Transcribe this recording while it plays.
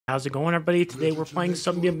How's it going, everybody? Today we're playing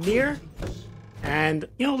some Ymir, and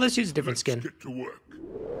let's use a different skin.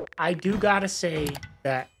 I do gotta say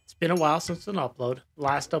that it's been a while since an upload.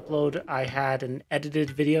 Last upload I had an edited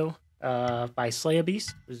video by Slayabeast.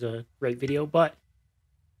 It was a great video, but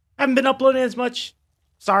I haven't been uploading as much.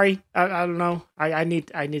 Sorry, I don't know. I need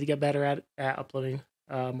to get better at uploading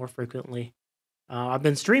more frequently. I've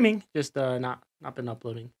been streaming, just not been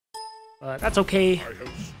uploading. That's okay.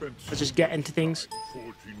 Let's just get into things.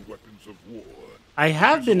 I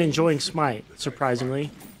have been enjoying Smite,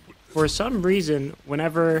 surprisingly. For some reason,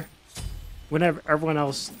 whenever everyone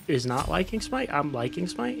else is not liking Smite, I'm liking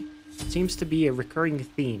Smite. It seems to be a recurring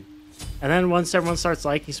theme. And then once everyone starts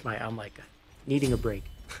liking Smite, I'm like, needing a break.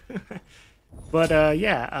 But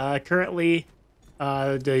yeah, currently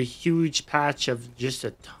the huge patch of just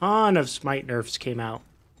a ton of Smite nerfs came out.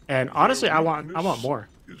 And honestly, I want more.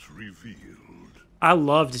 I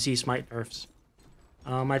love to see Smite nerfs.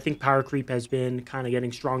 I think power creep has been kind of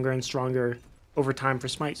getting stronger and stronger over time for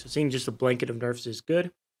Smite. So seeing just a blanket of nerfs is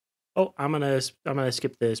good. Oh, I'm gonna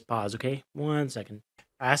skip this pause. Okay, 1 second.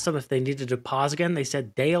 I asked them if they needed to pause again. They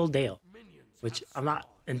said Dale, which I'm not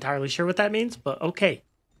entirely sure what that means, but okay.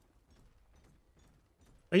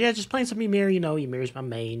 But yeah, just playing some Ymir. Ymir's my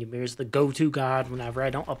main. Ymir's the go-to god whenever I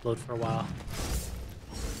don't upload for a while.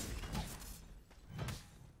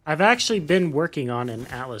 I've actually been working on an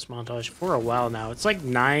Atlas montage for a while now. It's like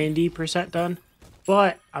 90% done,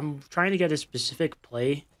 but I'm trying to get a specific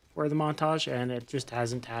play for the montage, and it just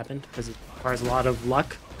hasn't happened because it requires a lot of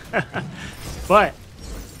luck. But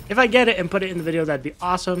if I get it and put it in the video, that'd be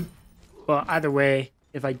awesome. But either way,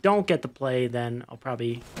 if I don't get the play, then I'll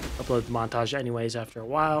probably upload the montage anyways after a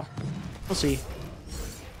while. We'll see.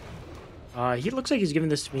 He looks like he's giving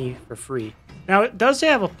this to me for free. Now, it does say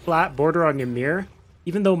I have a flat border on Ymir,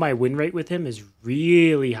 even though my win rate with him is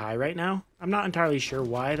really high right now. I'm not entirely sure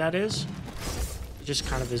why that is. It just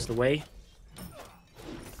kind of is the way.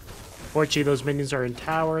 Fortunately, those minions are in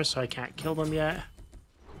tower, so I can't kill them yet.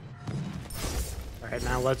 Alright,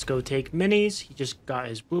 now let's go take minis. He just got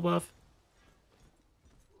his blue buff.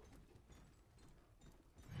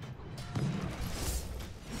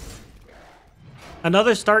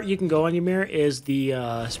 Another start you can go on Ymir is the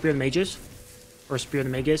Spear of the Mages, or Spear of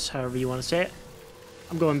the Magus, however you want to say it.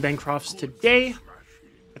 I'm going Bancroft's today.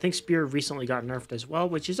 I think Spear recently got nerfed as well,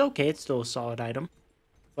 which is okay. It's still a solid item.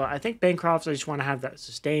 But I think Bancroft's, I just want to have that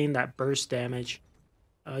sustain, that burst damage.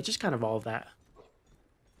 Just kind of all of that.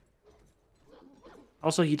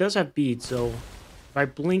 Also, he does have beads, so if I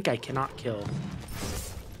blink, I cannot kill.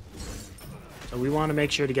 So we want to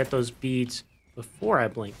make sure to get those beads before I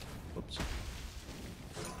blink. Oops.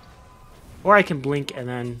 Or I can blink and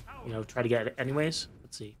then, try to get it anyways.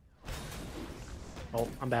 Let's see. Oh,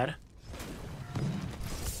 I'm bad.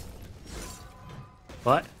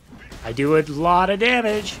 But I do a lot of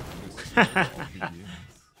damage.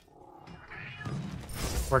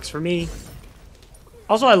 Works for me.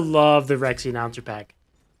 Also, I love the Rexy announcer pack.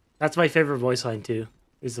 That's my favorite voice line too.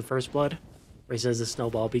 Is the First Blood, where he says the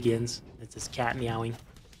snowball begins. It's this cat meowing.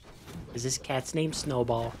 Is this cat's name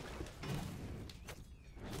Snowball?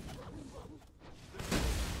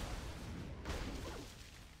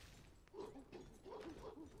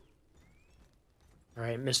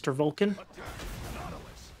 Alright, Mr. Vulcan.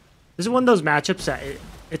 This is one of those matchups that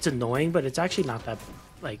it's annoying, but it's actually not that,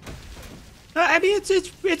 like... I mean,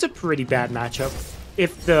 it's a pretty bad matchup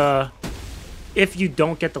if you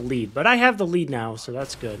don't get the lead. But I have the lead now, so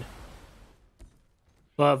that's good.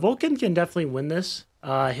 But Vulcan can definitely win this.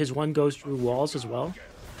 His one goes through walls as well.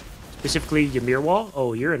 Specifically, Ymir wall.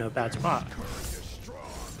 Oh, you're in a bad spot.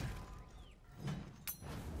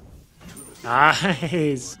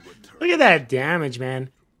 Nice. Look at that damage, man.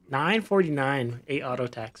 949, 8 auto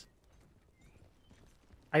attacks.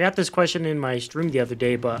 I got this question in my stream the other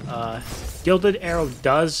day, but Gilded Arrow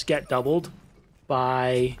does get doubled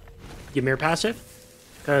by Ymir passive.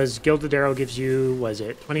 Because Gilded Arrow gives you, what is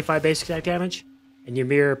it, 25 basic attack damage? And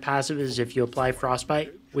Ymir passive is if you apply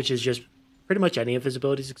Frostbite, which is just pretty much any of his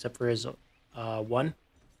abilities except for his one.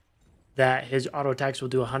 That his auto attacks will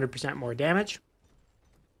do 100% more damage.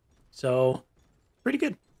 So, pretty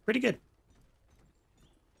good. Pretty good.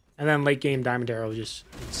 And then late game Diamond Arrow just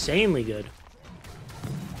insanely good.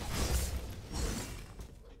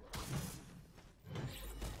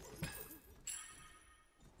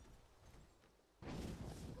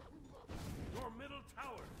 Your middle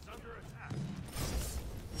tower is under attack.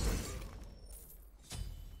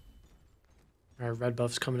 Our red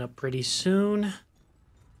buff's coming up pretty soon.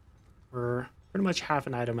 We're pretty much half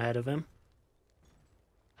an item ahead of him.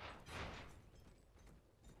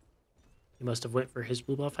 He must have went for his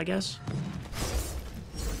blue buff, I guess.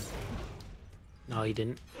 No, he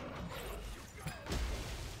didn't.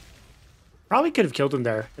 Probably could have killed him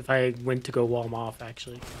there if I went to go wall him off,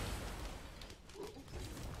 actually.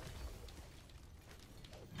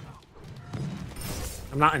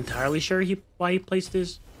 I'm not entirely sure why he placed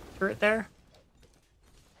his turret there.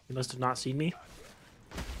 He must have not seen me.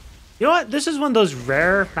 You know what? This is one of those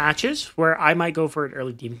rare matches where I might go for an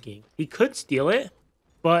early Demon King. He could steal it,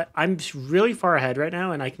 but I'm really far ahead right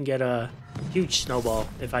now, and I can get a huge snowball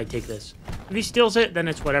if I take this. If he steals it, then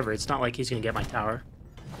it's whatever. It's not like he's going to get my tower.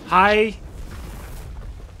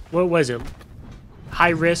 What was it? High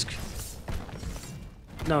risk.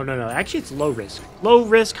 No. Actually, it's low risk. Low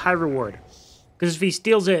risk, high reward. Because if he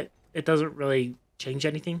steals it, it doesn't really change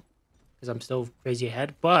anything. Because I'm still crazy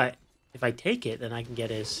ahead. But if I take it, then I can get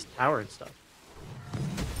his tower and stuff.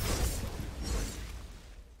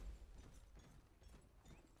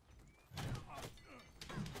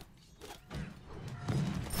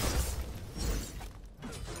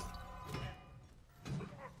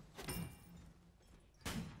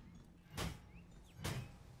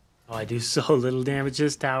 Oh, I do so little damage to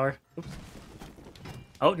this tower. Oops.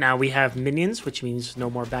 Oh, now we have minions, which means no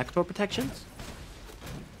more backdoor protections.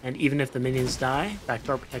 And even if the minions die,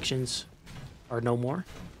 backdoor protections are no more.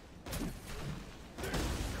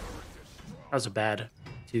 That was a bad,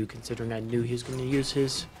 too, considering I knew he was going to use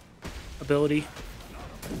his ability.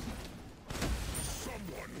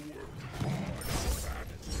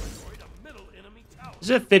 This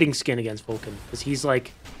is a fitting skin against Vulcan, because he's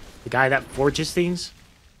like the guy that forges things.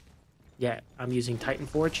 Yeah, I'm using Titan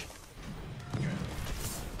Forge.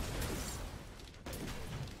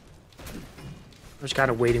 I'm just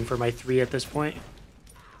kind of waiting for my 3 at this point.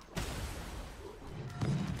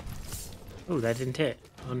 Oh, that didn't hit.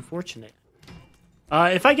 Unfortunate.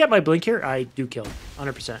 If I get my blink here, I do kill him.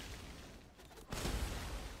 100%.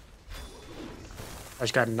 I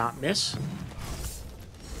just gotta not miss.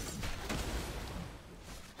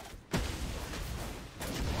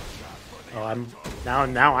 Oh,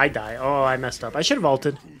 now I die. Oh, I messed up. I should have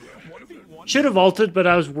ulted. Should have ulted, but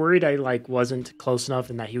I was worried I wasn't close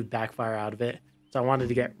enough and that he would backfire out of it. So I wanted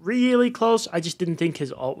to get really close. I just didn't think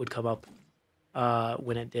his ult would come up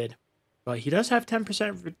when it did. But he does have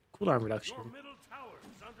 10% cooldown reduction.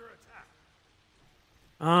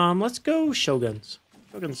 Let's go Shoguns.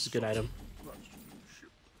 Shoguns is a good item.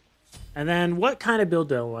 And then what kind of build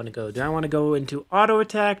do I want to go? Do I want to go into auto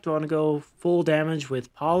attack? Do I want to go full damage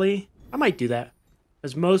with poly? I might do that.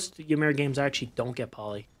 Because most Ymir games actually don't get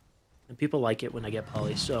poly. And people like it when I get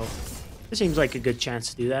poly. So this seems like a good chance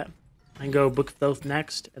to do that. I can go Book of Thoth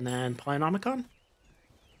next. And then Polynomicon.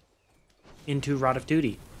 Into Rod of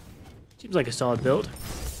Duty. Seems like a solid build.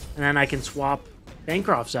 And then I can swap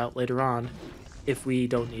Bancrofts out later on. If we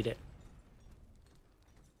don't need it.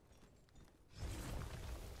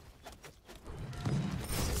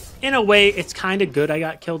 In a way, it's kind of good I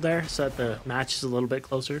got killed there, so that the match is a little bit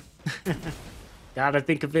closer. Gotta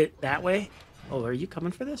think of it that way. Oh, are you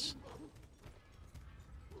coming for this?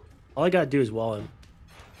 All I gotta do is wall him.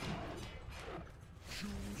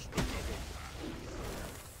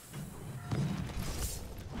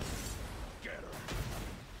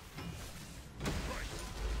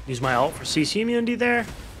 Use my ult for CC immunity there.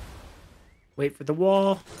 Wait for the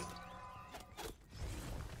wall.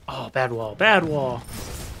 Oh, bad wall, bad wall.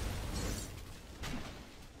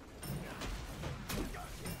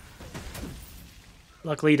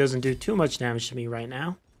 Luckily, he doesn't do too much damage to me right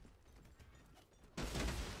now.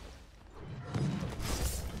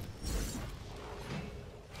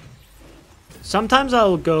 Sometimes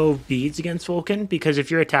I'll go beads against Vulcan, because if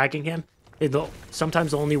you're attacking him, sometimes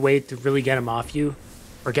the only way to really get him off you,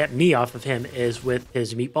 or get me off of him, is with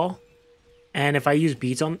his meatball. And if I use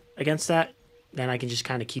beads against that, then I can just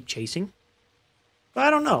kind of keep chasing. But I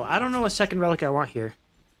don't know. I don't know what second relic I want here.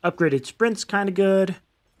 Upgraded sprint's kind of good.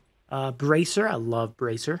 Bracer, I love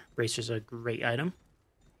Bracer. Bracer's a great item.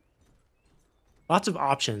 Lots of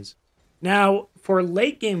options. Now, for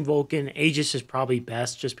late game Vulcan, Aegis is probably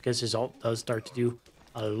best just because his ult does start to do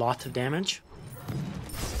a lot of damage.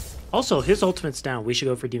 Also, his ultimate's down. We should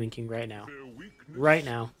go for Demon King right now. Right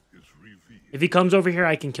now. If he comes over here,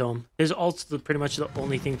 I can kill him. His ult's pretty much the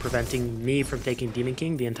only thing preventing me from taking Demon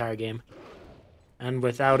King the entire game. And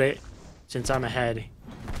without it, since I'm ahead,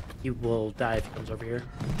 he will die if he comes over here.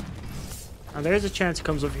 Now, there's a chance he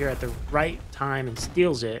comes over here at the right time and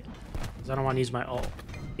steals it, because I don't want to use my ult.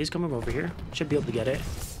 He's coming over here. Should be able to get it.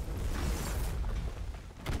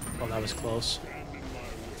 Oh, that was close.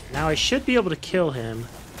 Now I should be able to kill him.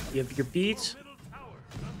 You have your beats.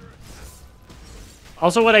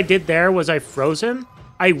 Also, what I did there was I froze him.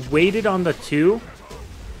 I waited on the 2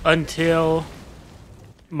 until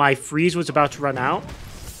my freeze was about to run out.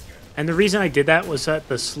 And the reason I did that was that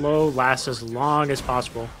the slow lasts as long as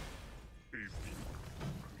possible.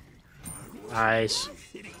 Nice. To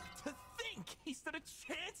think he stood a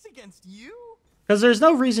chance against you? Because there's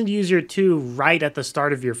no reason to use your 2 right at the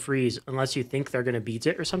start of your freeze unless you think they're going to beat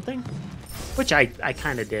it or something. Which I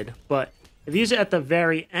kind of did. But if you use it at the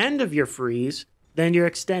very end of your freeze, then you're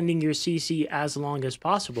extending your CC as long as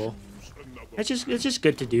possible. It's just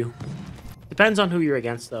good to do. Depends on who you're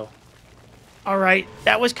against, though. Alright,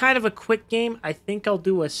 that was kind of a quick game. I think I'll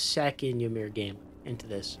do a second Ymir game into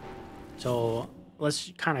this. So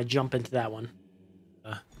let's kind of jump into that one.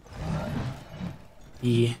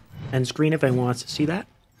 The end screen if anyone wants to see that.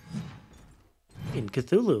 In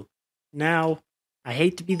Cthulhu. Now, I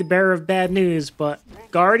hate to be the bearer of bad news, but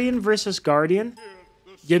Guardian versus Guardian,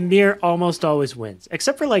 Ymir almost always wins.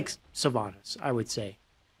 Except for, like, Sylvanas, I would say.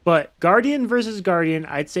 But Guardian versus Guardian,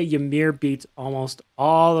 I'd say Ymir beats almost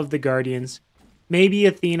all of the Guardians. Maybe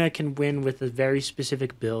Athena can win with a very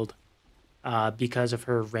specific build because of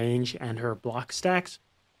her range and her block stacks.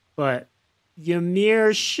 But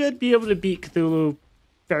Ymir should be able to beat Cthulhu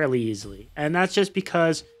fairly easily. And that's just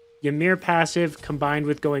because Ymir passive combined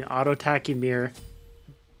with going auto attack Ymir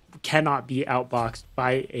cannot be outboxed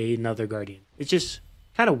by another Guardian. It's just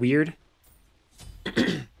kind of weird.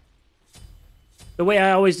 The way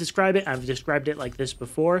I always describe it, I've described it like this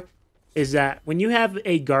before, is that when you have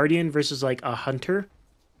a Guardian versus like a Hunter,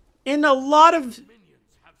 in a lot of,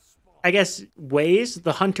 I guess, ways,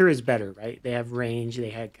 the Hunter is better, right? They have range,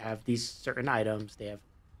 they have these certain items, they have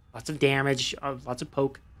lots of damage, lots of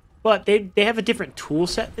poke, but they have a different tool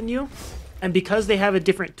set than you, and because they have a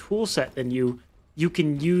different tool set than you, you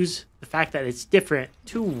can use the fact that it's different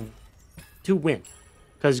to win.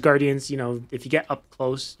 Because Guardians, you know, if you get up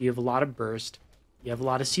close, you have a lot of burst, you have a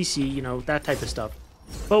lot of CC, you know, that type of stuff.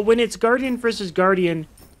 But when it's Guardian versus Guardian,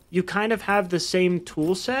 you kind of have the same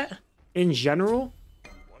tool set in general.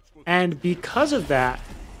 And because of that,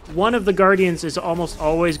 one of the Guardians is almost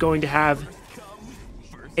always going to have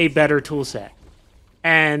a better tool set.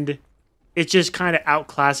 And it just kind of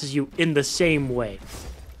outclasses you in the same way.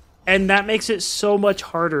 And that makes it so much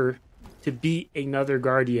harder to beat another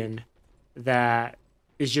Guardian that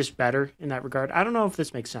is just better in that regard. I don't know if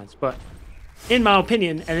this makes sense, but in my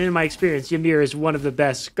opinion and in my experience, Ymir is one of the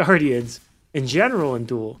best Guardians in general in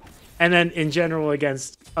Duel, and then in general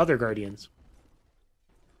against other Guardians.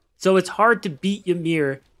 So it's hard to beat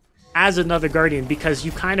Ymir as another Guardian because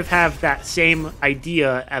you kind of have that same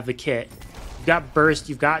idea of a kit. You've got burst,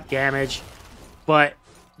 you've got damage, but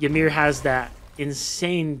Ymir has that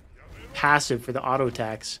insane passive for the auto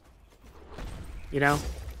attacks. You know?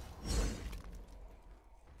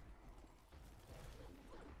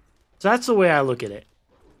 So that's the way I look at it.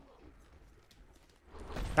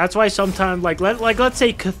 That's why sometimes, let's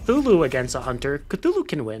say Cthulhu against a Hunter, Cthulhu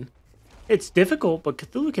can win. It's difficult, but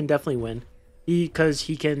Cthulhu can definitely win because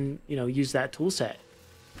he can, you know, use that tool set.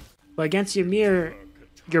 But against Ymir,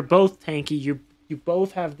 you're both tanky. You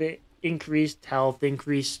both have the increased health,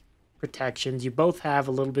 increased protections. You both have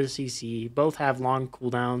a little bit of CC. You both have long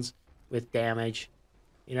cooldowns with damage,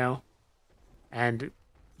 you know. And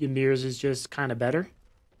Ymir's is just kind of better.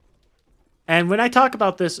 And when I talk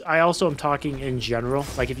about this, I also am talking in general.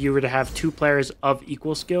 Like if you were to have 2 players of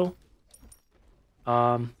equal skill.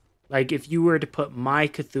 Like if you were to put my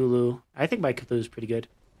Cthulhu, I think my Cthulhu is pretty good,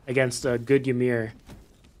 against a good Ymir,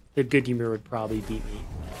 the good Ymir would probably beat me.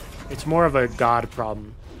 It's more of a god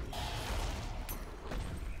problem.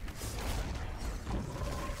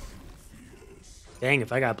 Dang,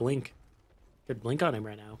 if I got Blink. Could Blink on him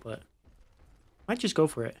right now, but might just go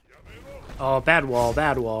for it. Oh, bad wall,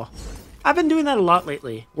 bad wall. I've been doing that a lot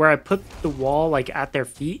lately, where I put the wall like at their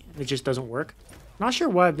feet, and it just doesn't work. Not sure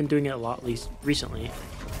why I've been doing it a lot, at least recently.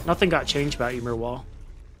 Nothing got changed about Ymir wall.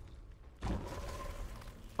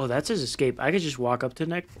 Oh, that's his escape. I could just walk up to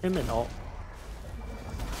him and ult.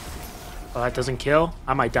 Oh, that doesn't kill?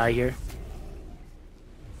 I might die here.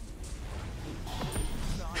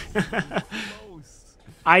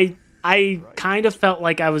 I kind of felt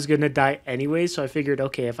like I was going to die anyway, so I figured,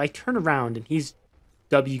 okay, if I turn around and he's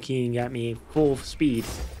W keying at me full speed,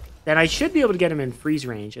 then I should be able to get him in freeze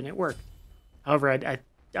range, and it worked. However,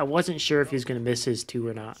 I wasn't sure if he was going to miss his 2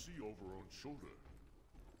 or not.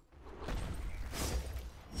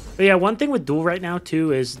 But yeah, one thing with Duel right now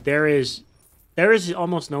too is there is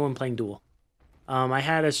almost no one playing Duel. I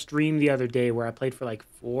had a stream the other day where I played for like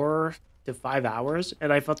 4 to 5 hours,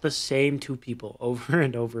 and I fought the same 2 people over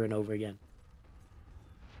and over and over again.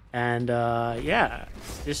 And yeah,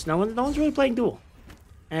 just no one's really playing Duel.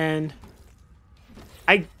 And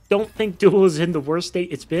I don't think Duel is in the worst state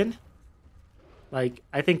it's been. Like,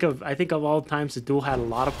 I think of all the times the duel had a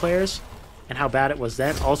lot of players and how bad it was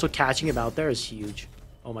then. Also, catching him out there is huge.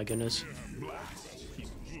 Oh my goodness.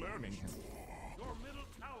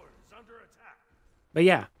 But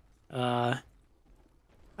yeah, I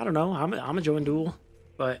don't know. I'm enjoying duel,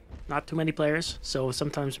 but not too many players. So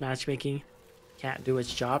sometimes matchmaking can't do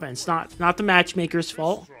its job, and it's not the matchmaker's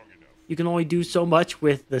fault. You can only do so much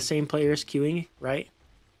with the same players queuing, right?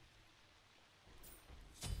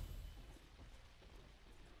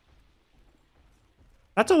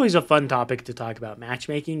 That's always a fun topic to talk about,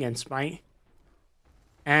 matchmaking and Smite.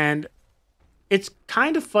 And it's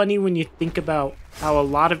kind of funny when you think about how a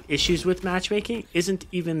lot of issues with matchmaking isn't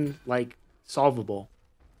even, like, solvable.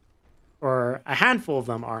 Or a handful of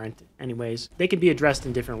them aren't, anyways. They can be addressed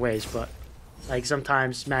in different ways, but, like,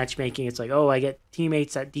 sometimes matchmaking, it's like, oh, I get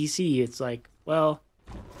teammates at DC. It's like, well,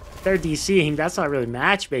 if they're DCing, that's not really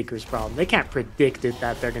matchmaker's problem. They can't predict it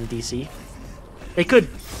that they're going to DC. They could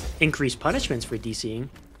increase punishments for DCing,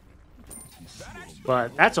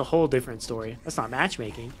 but that's a whole different story. That's not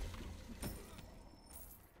matchmaking.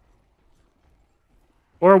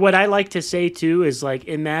 Or what I like to say too is, like,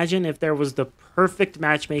 imagine if there was the perfect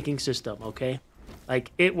matchmaking system, okay?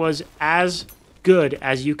 Like, it was as good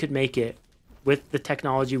as you could make it with the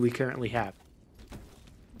technology we currently have.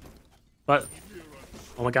 But,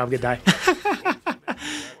 oh my god, I'm gonna die.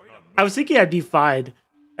 I was thinking I'd be fine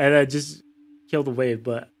and I'd just kill the wave,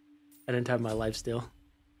 but I didn't have my life still.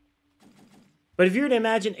 But if you were to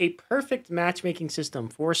imagine a perfect matchmaking system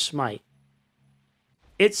for Smite,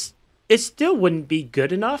 it still wouldn't be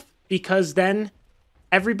good enough, because then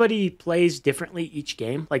everybody plays differently each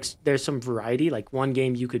game. Like, there's some variety. Like, one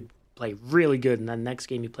game you could play really good, and then next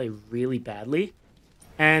game you play really badly.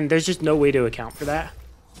 And there's just no way to account for that,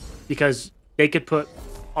 because they could put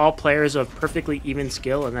all players of perfectly even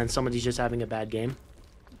skill, and then somebody's just having a bad game.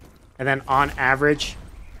 And then on average,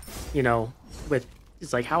 you know,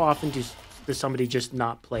 it's like, how often does somebody just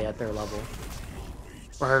not play at their level?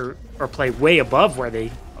 Or play way above where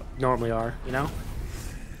they normally are, you know?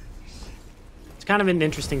 It's kind of an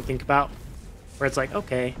interesting think about, where it's like,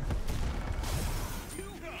 okay.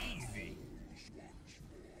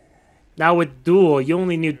 Now with duel, you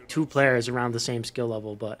only need 2 players around the same skill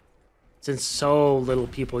level, but since so little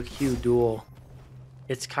people queue duel,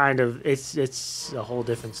 it's kind of, it's a whole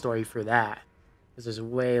different story for that, because there's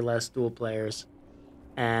way less duel players.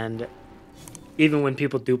 And even when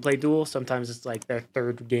people do play duel, sometimes it's like their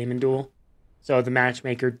 3rd game in duel, so the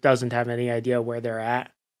matchmaker doesn't have any idea where they're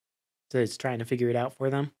at, so it's trying to figure it out for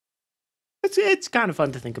them. It's kind of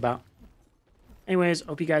fun to think about. Anyways,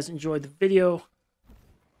 hope you guys enjoyed the video.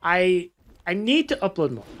 I need to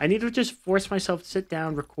upload more. I need to just force myself to sit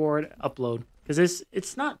down, record, upload, because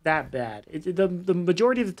it's not that bad. The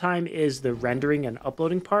majority of the time is the rendering and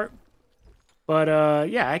uploading part. But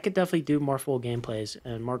yeah, I could definitely do more full gameplays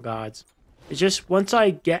and more gods. It's just once I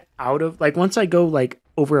get out of, like, once I go like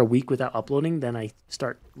over a week without uploading, then I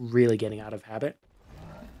start really getting out of habit.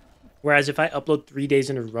 Whereas if I upload 3 days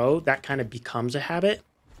in a row, that kind of becomes a habit,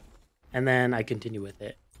 and then I continue with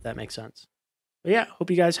it, if that makes sense. But yeah, hope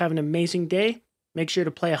you guys have an amazing day. Make sure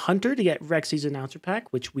to play a Hunter to get Rexy's announcer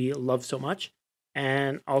pack, which we love so much.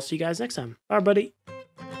 And I'll see you guys next time. Bye, buddy.